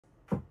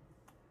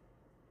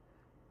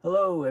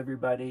Hello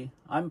everybody,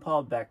 I'm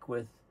Paul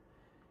Beckwith,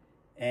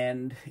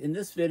 and in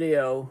this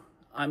video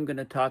I'm going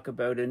to talk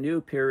about a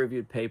new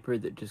peer-reviewed paper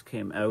that just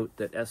came out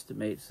that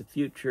estimates the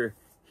future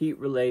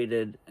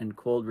heat-related and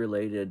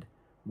cold-related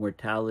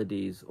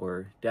mortalities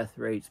or death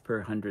rates per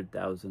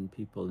 100,000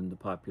 people in the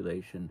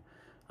population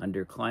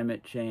under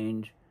climate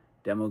change,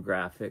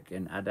 demographic,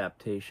 and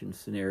adaptation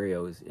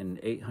scenarios in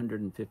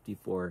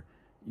 854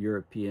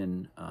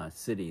 European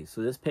cities.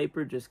 So this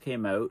paper just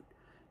came out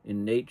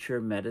in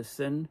Nature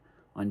Medicine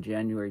on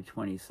January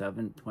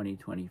 27,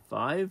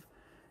 2025.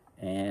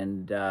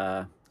 And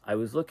I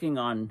was looking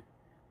on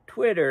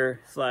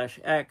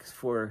Twitter/X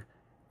for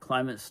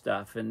climate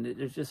stuff, and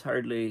there's just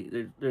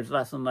hardly, there's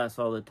less and less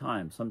all the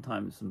time.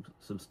 Sometimes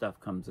some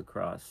stuff comes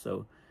across.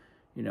 So,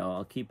 you know,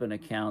 I'll keep an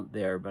account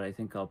there, but I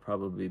think I'll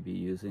probably be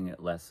using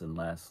it less and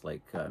less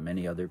like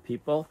many other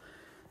people.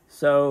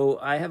 So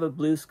I have a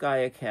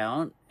BlueSky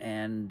account,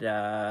 and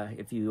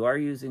if you are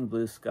using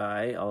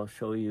BlueSky, I'll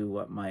show you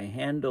what my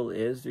handle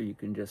is, or you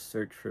can just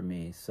search for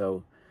me.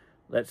 So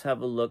let's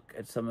have a look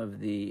at some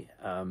of the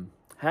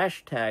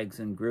hashtags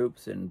and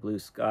groups in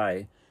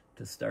BlueSky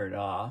to start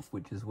off,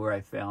 which is where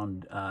I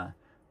found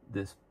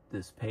this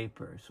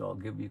paper. So I'll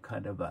give you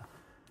kind of a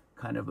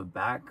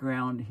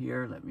background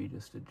here. Let me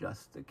just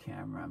adjust the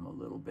camera. I'm a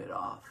little bit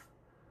off.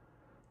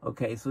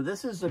 Okay, so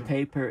this is a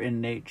paper in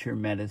Nature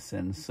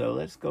Medicine. So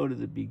let's go to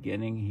the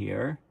beginning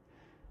here.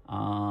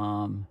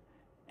 Well,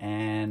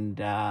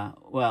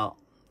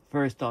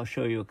 first I'll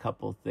show you a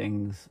couple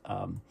things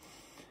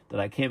that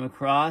I came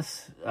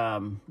across,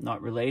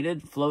 not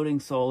related. Floating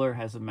solar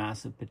has a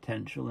massive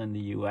potential in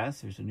the US.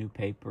 There's a new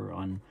paper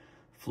on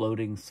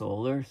floating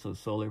solar, so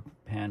solar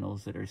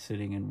panels that are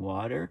sitting in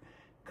water.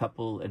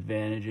 Couple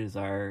advantages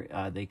are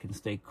they can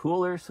stay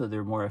cooler, so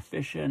they're more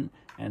efficient,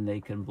 and they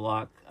can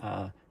block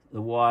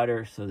the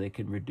water, so they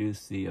can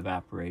reduce the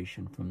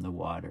evaporation from the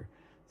water.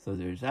 So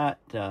there's that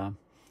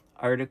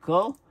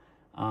article,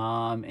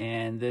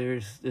 and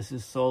this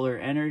is Solar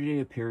Energy,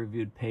 a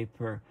peer-reviewed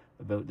paper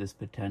about this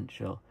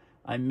potential.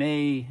 I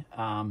may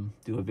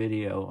do a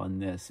video on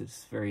this.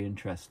 It's very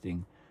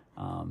interesting.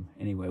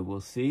 Anyway, we'll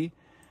see.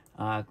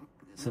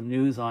 Some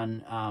news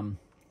on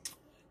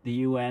the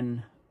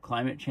UN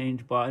climate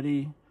change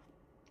body.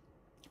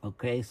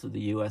 Okay, so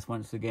the U.S.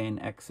 once again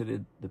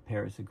exited the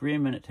Paris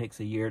Agreement. It takes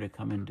a year to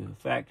come into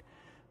effect,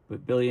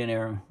 but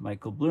billionaire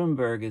Michael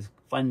Bloomberg is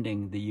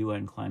funding the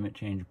UN climate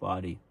change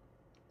body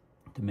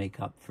to make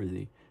up for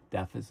the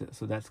deficit.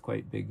 So that's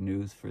quite big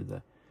news for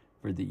the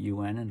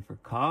UN and for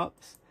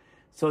COPs.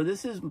 So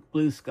this is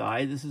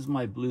BlueSky. This is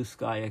my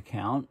BlueSky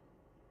account.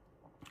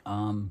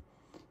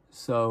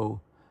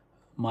 So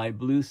my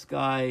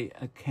BlueSky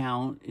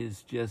account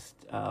is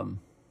just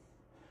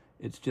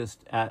it's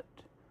just at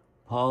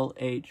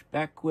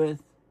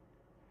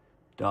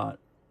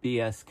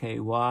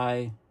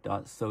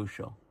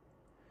paulhbeckwith.bsky.social.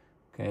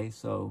 Okay,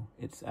 so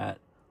it's at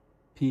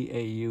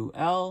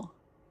PAUL,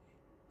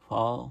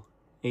 Paul,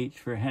 H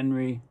for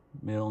Henry,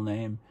 middle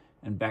name,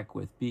 and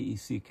Beckwith,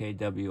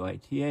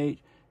 BECKWITH,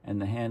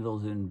 and the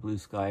handles in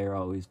BlueSky are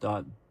always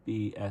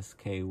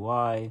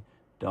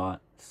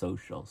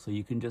 .bsky.social. So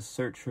you can just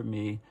search for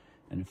me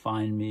and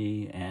find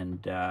me,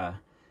 and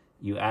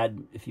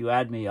if you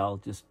add me,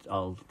 I'll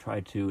try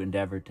to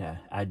endeavor to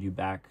add you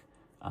back.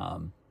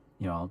 You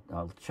know,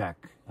 I'll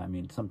check. I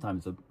mean,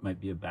 sometimes it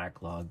might be a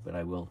backlog, but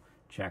I will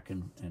check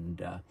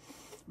and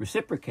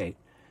reciprocate.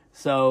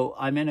 So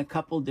I'm in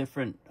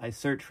I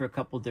search for a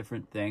couple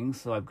different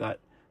things. So I've got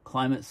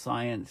climate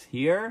science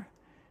here,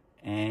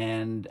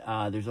 and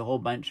there's a whole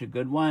bunch of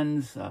good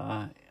ones.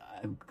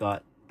 I've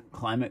got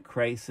climate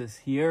crisis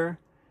here,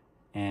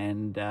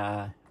 and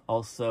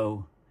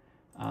also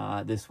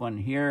this one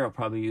here I'll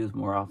probably use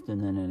more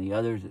often than any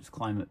others. It's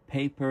climate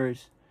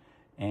papers,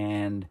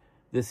 and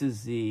this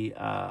is the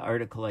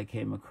article I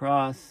came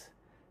across.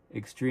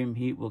 Extreme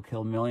heat will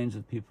kill millions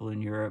of people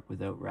in Europe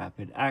without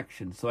rapid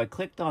action. So I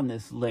clicked on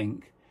this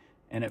link,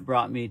 and it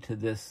brought me to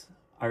this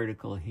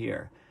article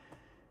here.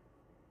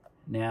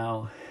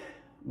 Now,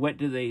 what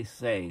do they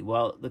say?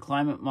 Well, the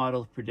climate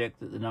models predict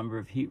that the number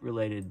of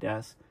heat-related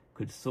deaths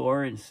could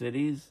soar in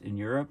cities in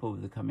Europe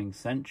over the coming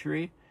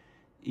century,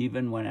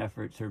 even when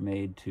efforts are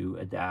made to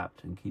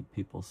adapt and keep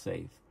people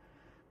safe.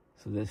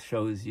 So this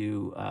shows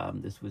you,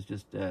 this was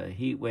just a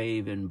heat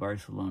wave in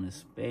Barcelona,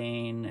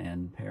 Spain,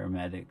 and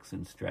paramedics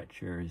and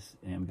stretchers,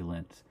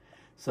 ambulance.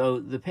 So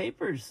the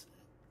paper's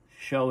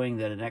showing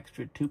that an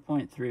extra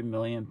 2.3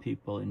 million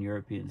people in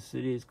European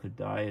cities could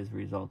die as a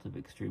result of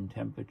extreme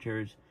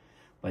temperatures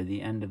by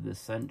the end of the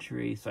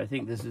century. So I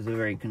think this is a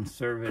very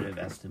conservative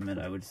estimate.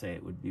 I would say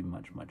it would be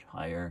much, much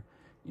higher,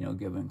 you know,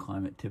 given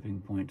climate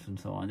tipping points and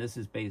so on. This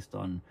is based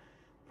on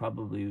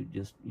probably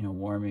just, you know,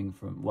 warming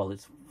from, well,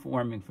 it's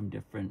warming from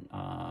different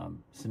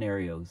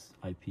scenarios,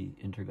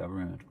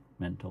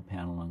 Intergovernmental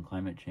Panel on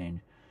Climate Change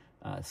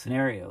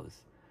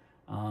scenarios.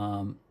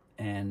 So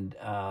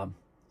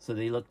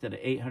they looked at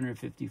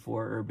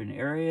 854 urban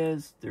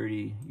areas,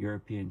 30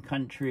 European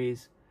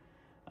countries,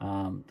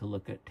 to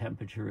look at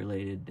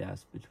temperature-related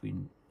deaths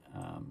between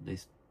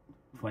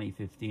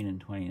 2015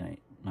 and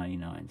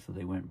 99. So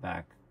they went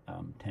back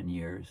 10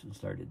 years and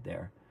started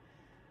there.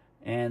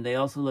 And they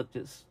also looked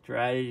at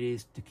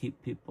strategies to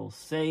keep people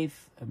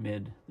safe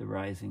amid the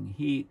rising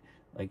heat,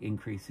 like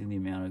increasing the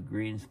amount of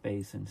green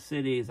space in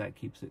cities. That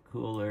keeps it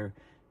cooler.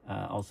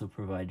 Also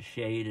provide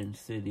shade in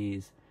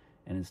cities,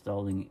 and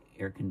installing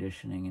air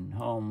conditioning in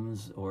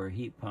homes or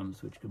heat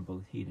pumps, which can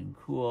both heat and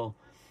cool.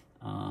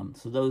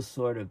 So those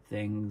sort of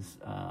things,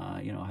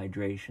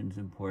 hydration is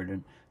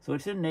important. So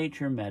it's in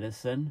Nature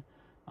Medicine,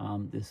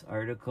 this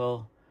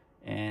article,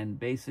 and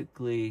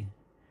basically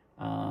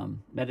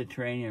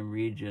Mediterranean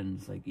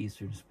regions like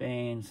eastern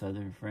Spain,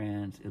 southern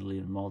France, Italy,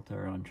 and Malta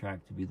are on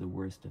track to be the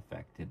worst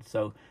affected.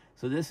 So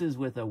this is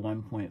with a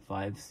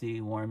 1.5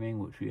 C warming,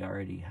 which we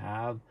already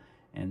have,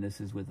 and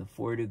this is with a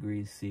 4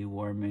 degrees C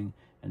warming,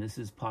 and this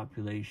is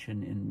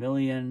population in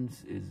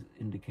millions, is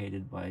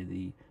indicated by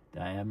the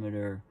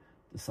diameter,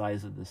 the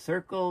size of the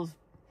circles,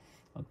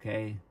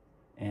 okay,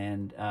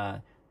 and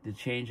the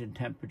change in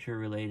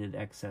temperature-related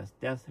excess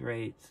death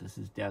rates. This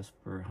is deaths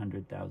per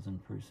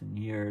 100,000 person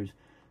years.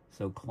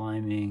 So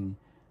climbing,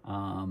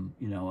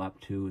 up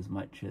to as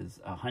much as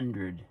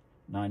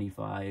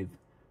 195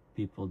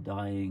 people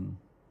dying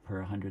per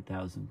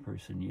 100,000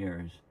 person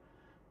years.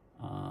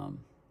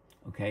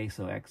 Okay,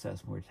 so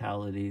excess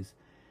mortalities.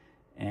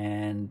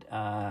 And,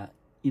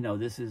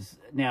 this is,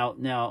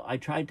 now I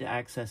tried to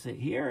access it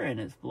here and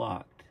it's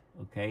blocked.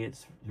 Okay,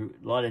 it's a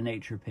lot of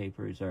nature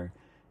papers are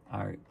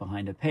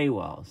behind a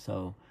paywall.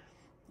 So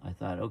I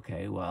thought,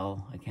 okay,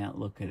 well, I can't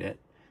look at it.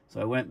 So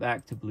I went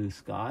back to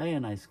BlueSky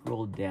and I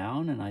scrolled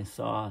down and I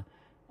saw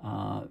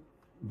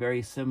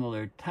very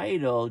similar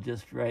title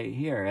just right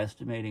here,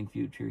 estimating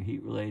future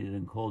heat-related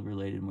and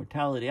cold-related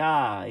mortality.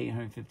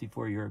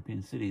 854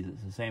 European cities.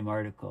 It's the same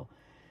article.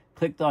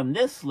 Clicked on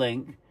this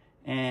link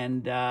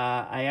and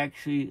I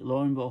actually,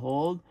 lo and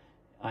behold,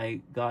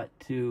 I got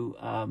to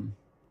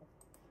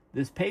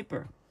this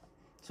paper.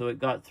 So it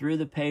got through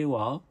the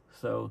paywall.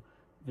 So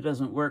if it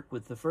doesn't work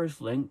with the first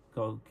link,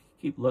 go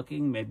keep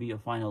looking. Maybe you'll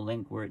find a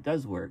link where it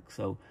does work.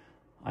 So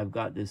I've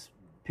got this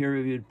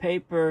peer-reviewed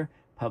paper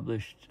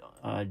published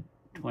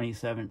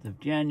 27th of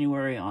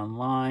January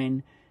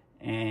online,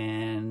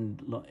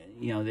 and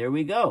there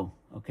we go.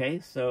 Okay,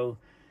 so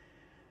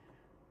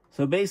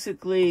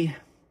basically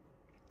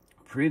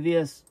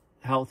previous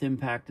health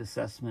impact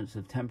assessments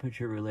of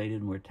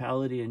temperature-related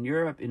mortality in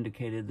Europe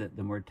indicated that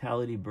the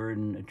mortality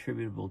burden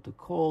attributable to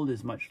cold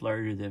is much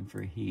larger than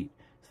for heat.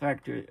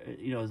 Factor,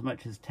 as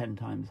much as 10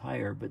 times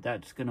higher, but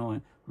that's going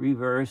to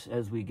reverse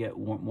as we get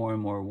more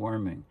and more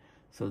warming.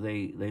 So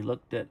they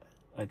looked at,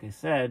 like I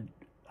said,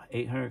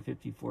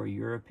 854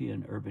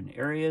 European urban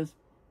areas,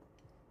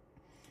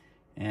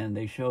 and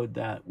they showed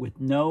that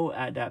with no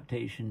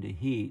adaptation to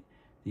heat,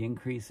 the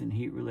increase in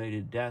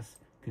heat-related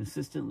deaths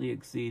consistently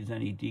exceeds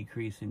any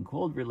decrease in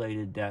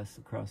cold-related deaths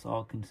across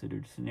all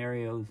considered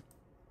scenarios.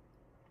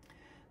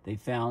 They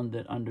found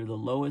that under the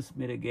lowest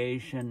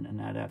mitigation and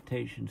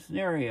adaptation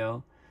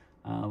scenario,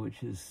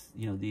 which is,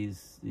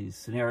 these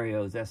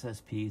scenarios,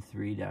 SSP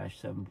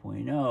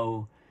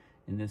 3-7.0,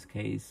 in this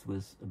case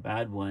was a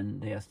bad one.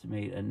 They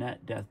estimate a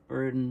net death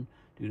burden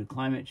due to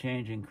climate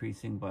change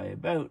increasing by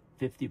about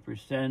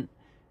 50%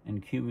 and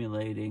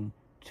accumulating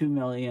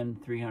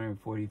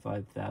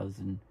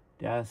 2,345,000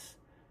 deaths,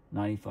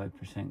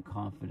 95%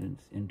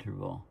 confidence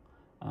interval,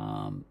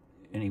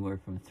 anywhere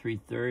from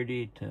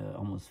 330 to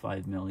almost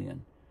 5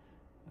 million.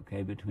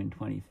 Okay, between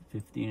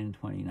 2015 and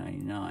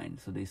 2099.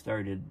 So they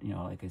started,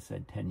 like I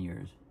said, 10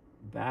 years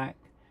back.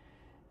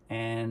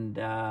 And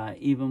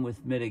even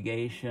with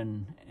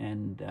mitigation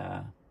and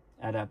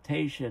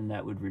adaptation,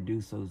 that would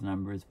reduce those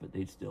numbers, but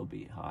they'd still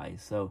be high.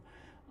 So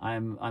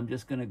I'm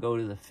just going to go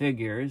to the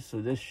figures.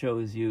 So this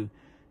shows you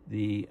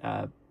the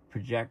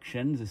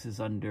projections. This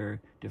is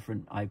under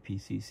different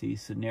IPCC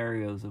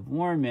scenarios of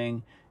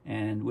warming.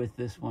 And with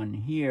this one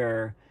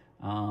here,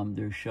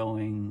 they're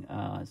showing,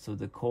 so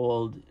the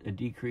cold, a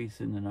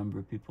decrease in the number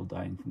of people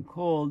dying from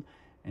cold,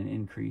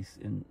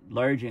 an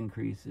large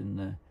increase in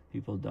the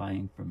people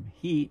dying from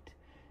heat.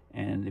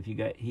 And if you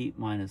get heat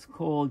minus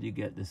cold,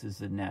 this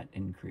is a net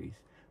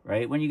increase,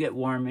 right? When you get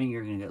warming,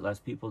 you're going to get less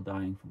people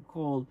dying from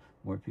cold,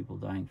 more people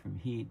dying from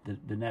heat.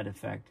 The net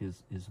effect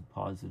is a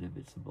positive.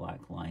 It's the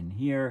black line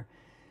here.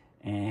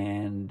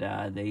 And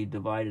they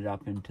divide it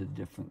up into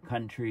different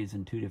countries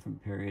in 2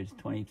 different periods,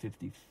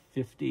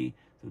 2050,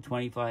 so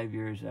 25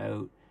 years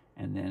out,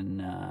 and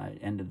then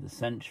end of the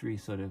century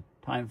sort of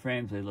time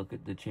frames. They look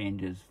at the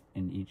changes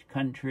in each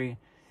country,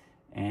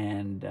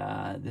 and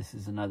this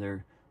is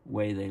another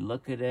way they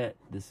look at it.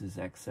 This is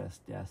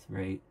excess death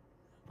rate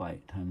by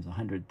times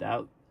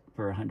 100,000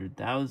 per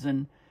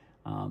 100,000.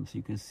 So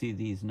you can see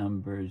these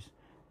numbers,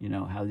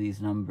 how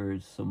these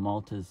numbers, so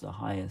Malta is the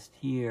highest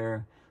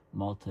here.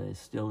 Malta is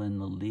still in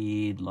the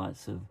lead.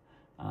 Lots of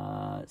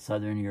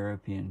southern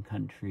European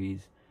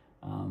countries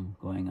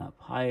going up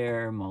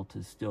higher.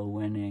 Malta's still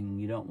winning.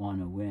 You don't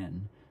want to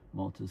win.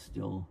 Malta's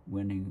still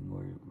winning,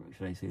 or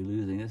should I say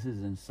losing. This is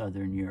in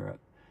southern Europe.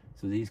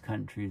 So these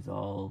countries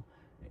all,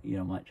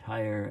 much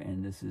higher,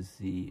 and this is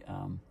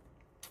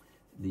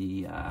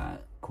the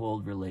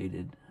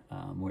cold-related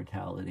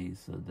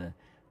mortalities. So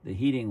the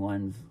heating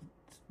ones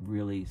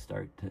really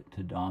start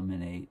to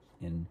dominate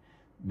in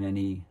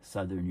many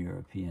southern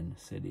European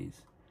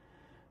cities.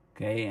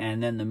 Okay,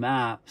 and then the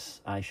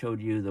maps, I showed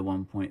you the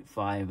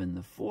 1.5 and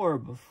the 4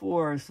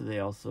 before, so they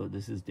also,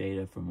 this is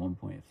data from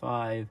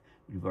 1.5.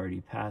 We've already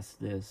passed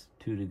this,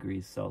 2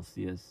 degrees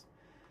Celsius,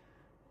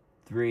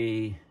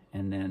 3,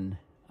 and then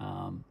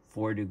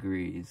 4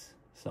 degrees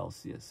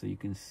Celsius. So you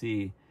can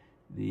see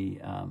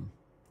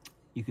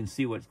you can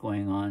see what's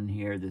going on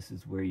here. This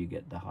is where you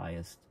get the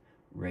highest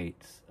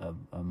rates of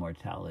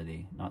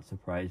mortality, not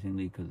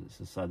surprisingly, because it's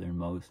the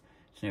southernmost.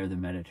 It's near the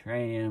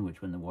Mediterranean,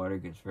 which when the water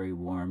gets very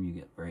warm, you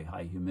get very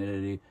high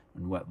humidity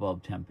and wet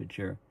bulb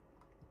temperature.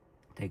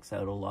 Takes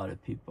out a lot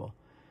of people.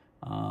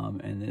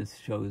 And this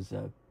shows,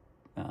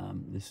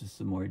 this is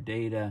some more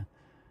data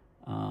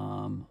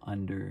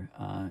under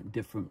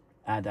different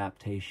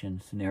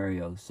adaptation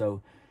scenarios.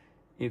 So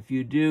if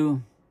you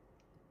do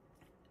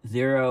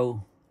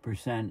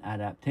 0%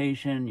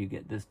 adaptation, you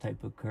get this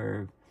type of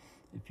curve.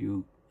 If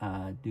you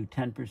do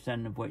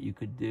 10% of what you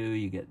could do,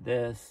 you get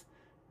this.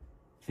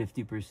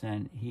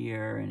 50%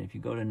 here, and if you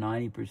go to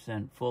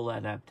 90% full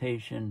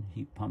adaptation,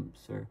 heat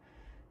pumps are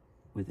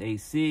with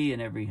AC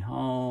in every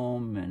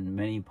home and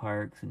many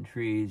parks and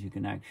trees, you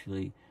can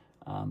actually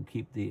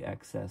keep the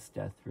excess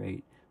death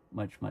rate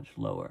much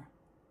lower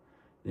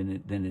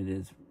than it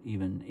is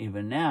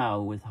even now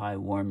with high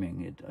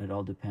warming. It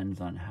all depends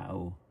on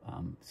how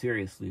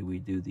seriously we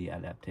do the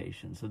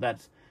adaptation. So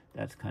that's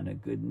kind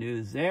of good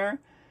news there.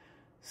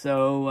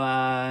 So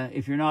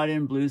if you're not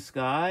in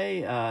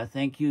BlueSky,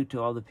 thank you to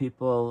all the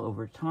people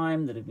over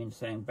time that have been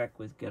saying,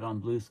 Beckwith, get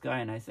on BlueSky.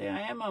 And I say,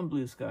 I am on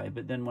BlueSky.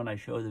 But then when I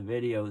show the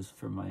videos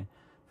for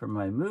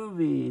my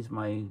movies,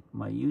 my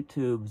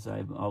YouTubes,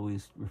 I'm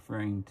always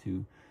referring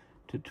to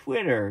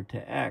Twitter,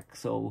 to X.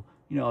 So,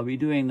 you know, I'll be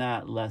doing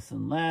that less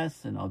and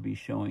less, and I'll be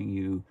showing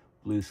you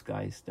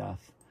BlueSky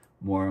stuff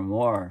more and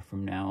more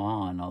from now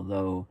on.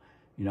 Although,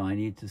 you know, I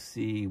need to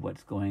see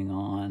what's going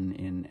on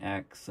in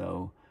X,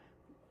 so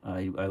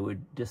I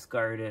would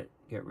discard it,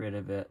 get rid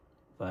of it,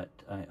 but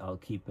I'll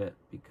keep it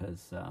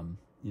because,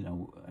 you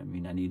know, I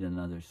mean, I need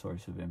another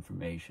source of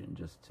information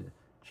just to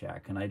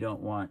check. And I don't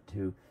want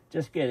to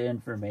just get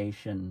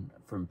information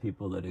from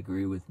people that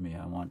agree with me.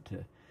 I want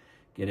to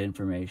get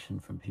information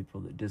from people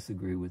that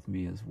disagree with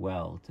me as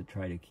well, to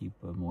try to keep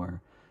a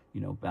more, you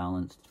know,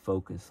 balanced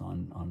focus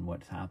on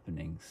what's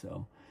happening.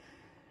 So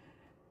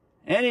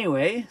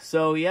anyway,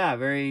 so yeah,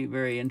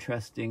 very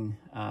interesting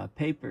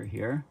paper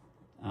here.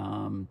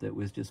 That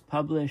was just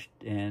published,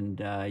 and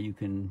you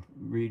can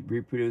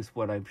reproduce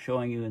what I'm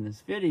showing you in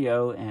this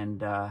video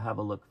and have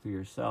a look for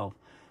yourself.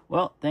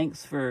 Well,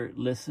 thanks for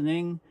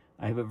listening.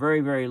 I have a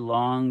very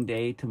long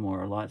day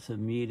tomorrow, lots of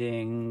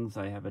meetings,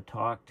 I have a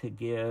talk to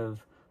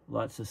give,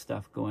 lots of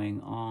stuff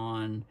going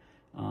on,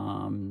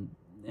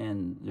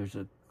 and there's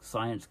a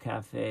science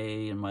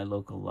cafe in my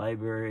local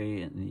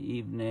library in the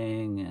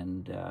evening,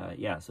 and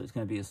yeah, so it's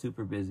going to be a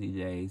super busy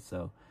day.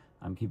 So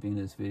I'm keeping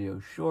this video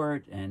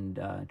short and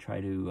try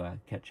to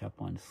catch up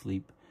on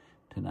sleep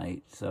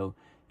tonight. So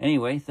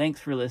anyway, thanks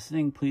for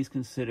listening. Please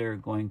consider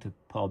going to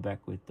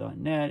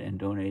paulbeckwith.net and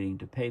donating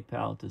to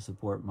PayPal to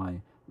support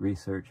my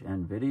research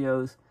and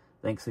videos.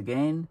 Thanks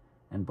again,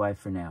 and bye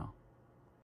for now.